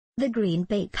The Green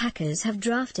Bay Packers have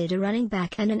drafted a running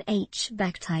back and an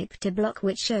H-back type to block,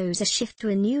 which shows a shift to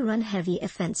a new run-heavy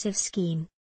offensive scheme.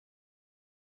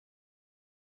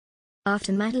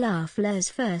 After Matt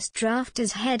LaFleur's first draft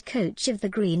as head coach of the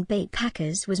Green Bay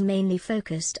Packers was mainly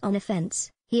focused on offense,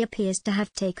 he appears to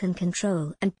have taken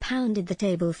control and pounded the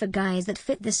table for guys that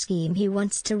fit the scheme he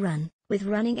wants to run, with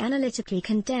running analytically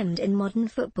condemned in modern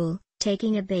football.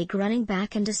 Taking a big running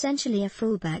back and essentially a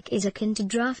fullback is akin to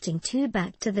drafting two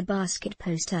back-to-the-basket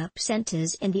post-up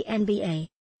centers in the NBA.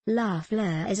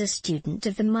 LaFleur is a student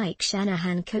of the Mike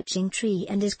Shanahan coaching tree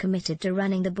and is committed to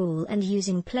running the ball and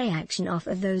using play action off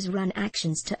of those run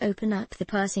actions to open up the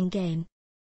passing game.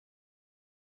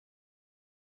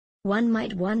 One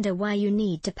might wonder why you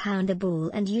need to pound the ball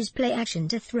and use play action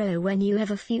to throw when you have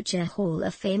a future Hall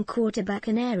of Fame quarterback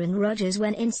in Aaron Rodgers,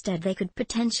 when instead they could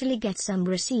potentially get some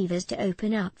receivers to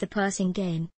open up the passing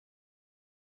game.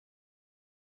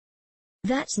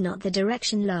 That's not the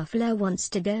direction LaFleur wants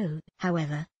to go,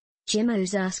 however. Jim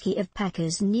Owczarski of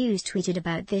Packers News tweeted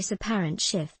about this apparent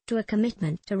shift to a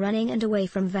commitment to running and away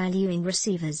from valuing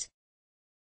receivers.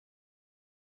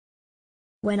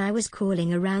 When I was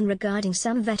calling around regarding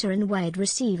some veteran wide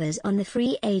receivers on the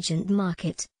free agent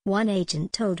market, one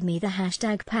agent told me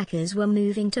the Packers were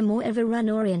moving to more of a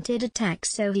run-oriented attack,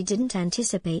 so he didn't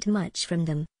anticipate much from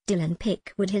them. Dylan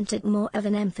Pick would hint at more of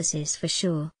an emphasis for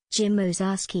sure. Jim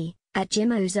Owczarski, at Jim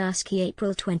Owczarski,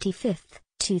 April 25,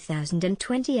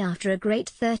 2020. After a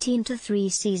great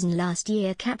 13-3 season last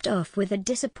year capped off with a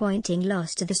disappointing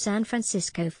loss to the San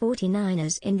Francisco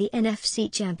 49ers in the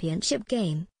NFC Championship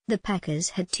game, the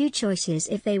Packers had two choices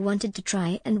if they wanted to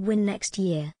try and win next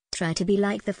year: try to be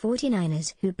like the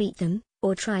 49ers who beat them,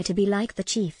 or try to be like the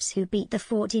Chiefs who beat the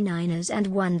 49ers and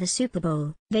won the Super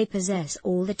Bowl. They possess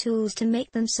all the tools to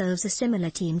make themselves a similar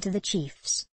team to the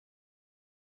Chiefs.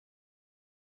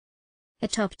 A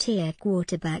top-tier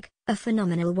quarterback, a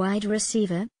phenomenal wide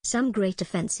receiver, some great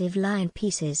offensive line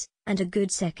pieces, and a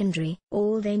good secondary.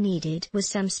 All they needed was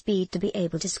some speed to be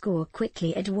able to score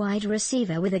quickly at wide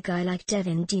receiver with a guy like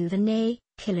Devin Duvernay,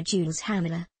 Killer Jules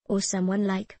Hamler, or someone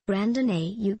like Brandon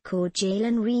Ayuk or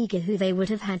Jalen Reagor, who they would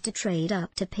have had to trade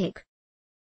up to pick.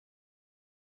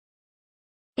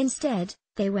 Instead,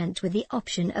 they went with the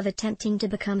option of attempting to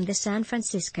become the San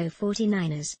Francisco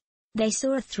 49ers. They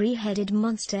saw a three-headed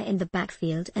monster in the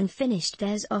backfield and finished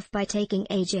theirs off by taking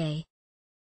A.J.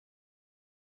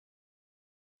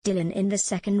 Dillon in the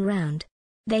second round.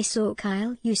 They saw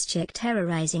Kyle Juszczyk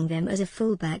terrorizing them as a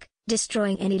fullback,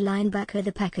 destroying any linebacker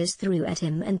the Packers threw at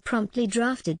him, and promptly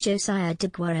drafted Josiah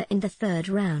DeGuara in the third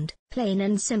round. Plain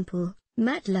and simple,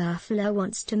 Matt LaFleur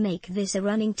wants to make this a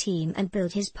running team and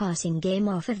build his passing game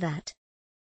off of that.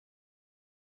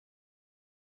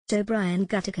 So Brian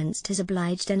Gutekunst has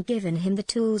obliged and given him the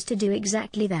tools to do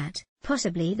exactly that.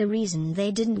 Possibly the reason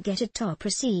they didn't get a top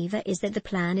receiver is that the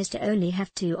plan is to only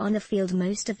have two on the field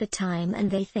most of the time, and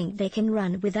they think they can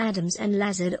run with Adams and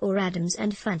Lazard or Adams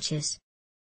and Funchess.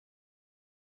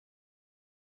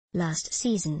 Last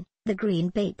season, the Green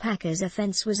Bay Packers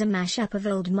offense was a mashup of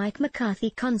old Mike McCarthy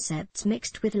concepts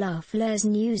mixed with LaFleur's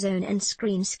new zone and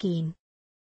screen scheme.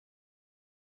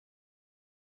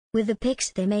 With the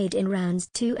picks they made in rounds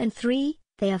 2 and 3,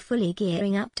 they are fully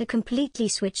gearing up to completely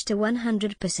switch to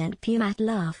 100% pure Matt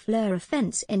LaFleur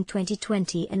offense in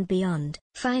 2020 and beyond.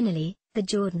 Finally, the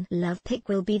Jordan Love pick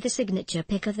will be the signature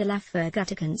pick of the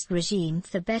LaFleur-Gutekunst regime,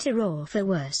 for better or for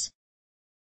worse.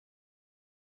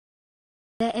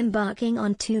 They're embarking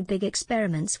on two big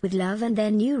experiments with Love and their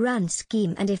new run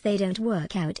scheme, and if they don't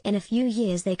work out in a few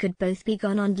years they could both be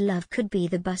gone, and Love could be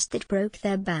the bust that broke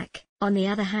their back. On the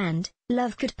other hand,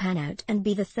 Love could pan out and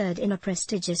be the third in a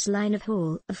prestigious line of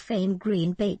Hall of Fame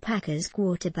Green Bay Packers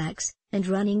quarterbacks, and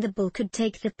running the ball could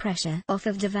take the pressure off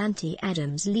of Davante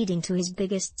Adams, leading to his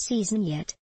biggest season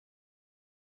yet.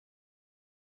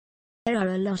 There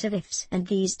are a lot of ifs, and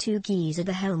these two geese at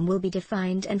the helm will be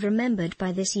defined and remembered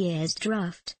by this year's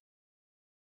draft.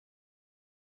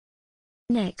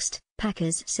 Next,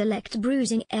 Packers select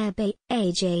bruising airbait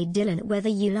A.J. Dillon. Whether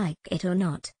you like it or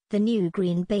not, the new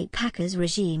Green Bay Packers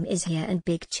regime is here and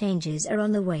big changes are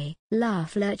on the way.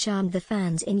 LaFleur charmed the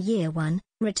fans in year one,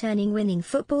 returning winning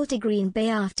football to Green Bay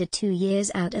after 2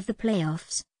 years out of the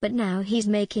playoffs, but now he's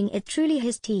making it truly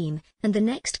his team, and the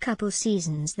next couple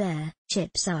seasons there,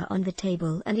 chips are on the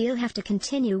table, and he'll have to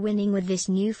continue winning with this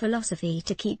new philosophy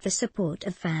to keep the support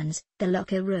of fans, the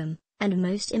locker room, and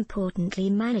most importantly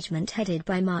management headed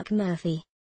by Mark Murphy.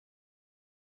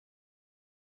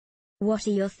 What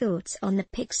are your thoughts on the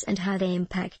picks and how they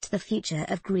impact the future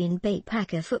of Green Bay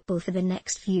Packer football for the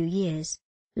next few years?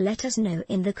 Let us know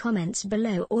in the comments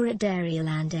below or at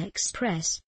Dairyland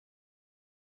Express.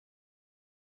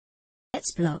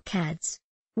 Let's block ads.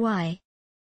 Why?